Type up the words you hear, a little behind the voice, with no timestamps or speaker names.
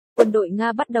quân đội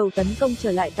Nga bắt đầu tấn công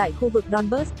trở lại tại khu vực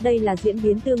Donbass. Đây là diễn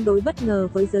biến tương đối bất ngờ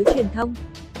với giới truyền thông.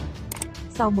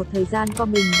 Sau một thời gian co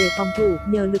mình để phòng thủ,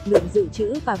 nhờ lực lượng dự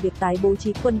trữ và việc tái bố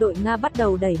trí, quân đội Nga bắt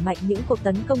đầu đẩy mạnh những cuộc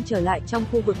tấn công trở lại trong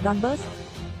khu vực Donbass.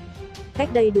 Cách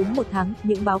đây đúng một tháng,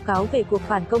 những báo cáo về cuộc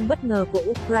phản công bất ngờ của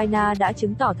Ukraine đã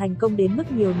chứng tỏ thành công đến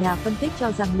mức nhiều nhà phân tích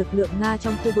cho rằng lực lượng Nga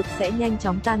trong khu vực sẽ nhanh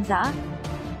chóng tan rã.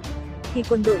 Khi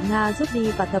quân đội Nga rút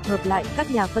đi và tập hợp lại,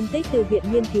 các nhà phân tích từ Viện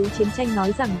Nghiên cứu Chiến tranh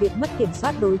nói rằng việc mất kiểm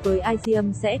soát đối với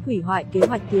Izium sẽ hủy hoại kế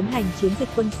hoạch tiến hành chiến dịch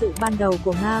quân sự ban đầu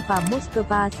của Nga và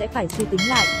Moscow sẽ phải suy tính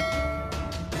lại.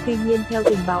 Tuy nhiên, theo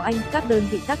tình báo Anh, các đơn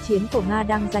vị tác chiến của Nga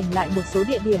đang giành lại một số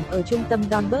địa điểm ở trung tâm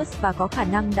Donbass và có khả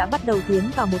năng đã bắt đầu tiến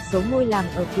vào một số ngôi làng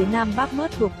ở phía nam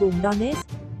Bakhmut thuộc vùng Donetsk.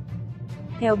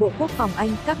 Theo Bộ Quốc phòng Anh,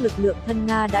 các lực lượng thân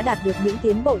Nga đã đạt được những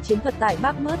tiến bộ chiến thuật tại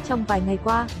Bakhmut trong vài ngày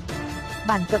qua.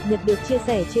 Bản cập nhật được chia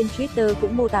sẻ trên Twitter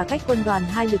cũng mô tả cách quân đoàn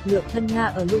hai lực lượng thân Nga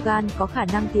ở Lugan có khả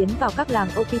năng tiến vào các làng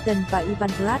Opiton và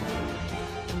Ivangrad.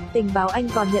 Tình báo Anh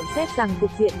còn nhận xét rằng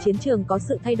cục diện chiến trường có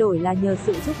sự thay đổi là nhờ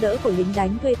sự giúp đỡ của lính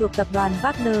đánh thuê thuộc tập đoàn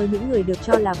Wagner, những người được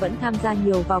cho là vẫn tham gia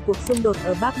nhiều vào cuộc xung đột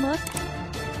ở Bakhmut.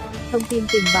 Thông tin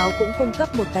tình báo cũng cung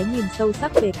cấp một cái nhìn sâu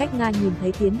sắc về cách Nga nhìn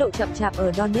thấy tiến độ chậm chạp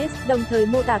ở Donetsk, đồng thời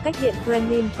mô tả cách Điện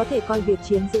Kremlin có thể coi việc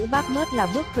chiếm giữ Bakhmut là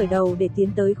bước khởi đầu để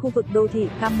tiến tới khu vực đô thị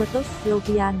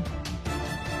Kramatorsk-Slovian.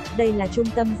 Đây là trung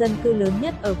tâm dân cư lớn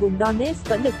nhất ở vùng Donetsk,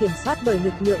 vẫn được kiểm soát bởi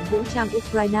lực lượng vũ trang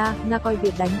Ukraine. Nga coi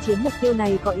việc đánh chiếm mục tiêu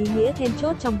này có ý nghĩa then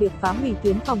chốt trong việc phá hủy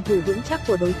tuyến phòng thủ vững chắc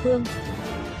của đối phương.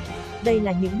 Đây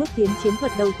là những bước tiến chiến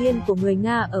thuật đầu tiên của người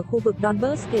Nga ở khu vực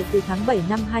Donbass kể từ tháng 7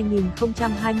 năm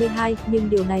 2022, nhưng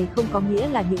điều này không có nghĩa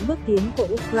là những bước tiến của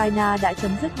Ukraine đã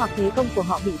chấm dứt hoặc thế công của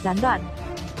họ bị gián đoạn.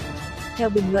 Theo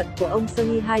bình luận của ông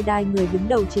Serhiy Haidai, người đứng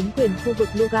đầu chính quyền khu vực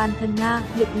Lugan thân Nga,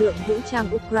 lực lượng vũ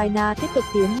trang Ukraine tiếp tục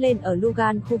tiến lên ở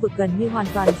Lugan, khu vực gần như hoàn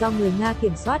toàn do người Nga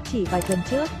kiểm soát chỉ vài tuần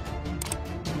trước.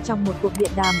 Trong một cuộc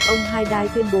điện đàm, ông Haidai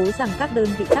tuyên bố rằng các đơn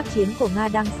vị tác chiến của Nga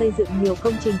đang xây dựng nhiều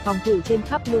công trình phòng thủ trên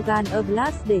khắp Lugan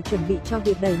Oblast để chuẩn bị cho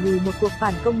việc đẩy lùi một cuộc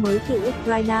phản công mới từ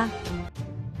Ukraine.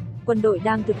 Quân đội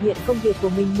đang thực hiện công việc của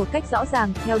mình một cách rõ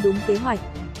ràng, theo đúng kế hoạch.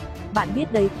 Bạn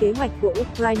biết đấy, kế hoạch của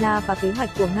Ukraine và kế hoạch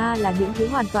của Nga là những thứ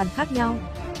hoàn toàn khác nhau.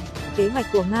 Kế hoạch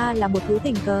của Nga là một thứ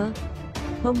tình cờ.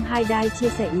 Ông Haidai chia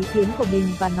sẻ ý kiến của mình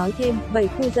và nói thêm, 7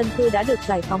 khu dân cư đã được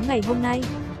giải phóng ngày hôm nay.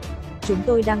 Chúng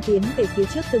tôi đang tiến về phía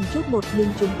trước từng chút một, nhưng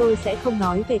chúng tôi sẽ không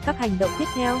nói về các hành động tiếp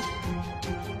theo.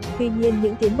 Tuy nhiên,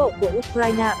 những tiến bộ của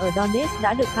Ukraine ở Donetsk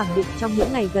đã được khẳng định trong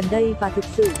những ngày gần đây và thực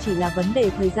sự chỉ là vấn đề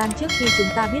thời gian trước khi chúng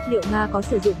ta biết liệu Nga có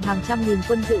sử dụng hàng trăm nghìn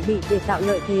quân dự bị để tạo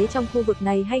lợi thế trong khu vực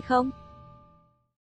này hay không.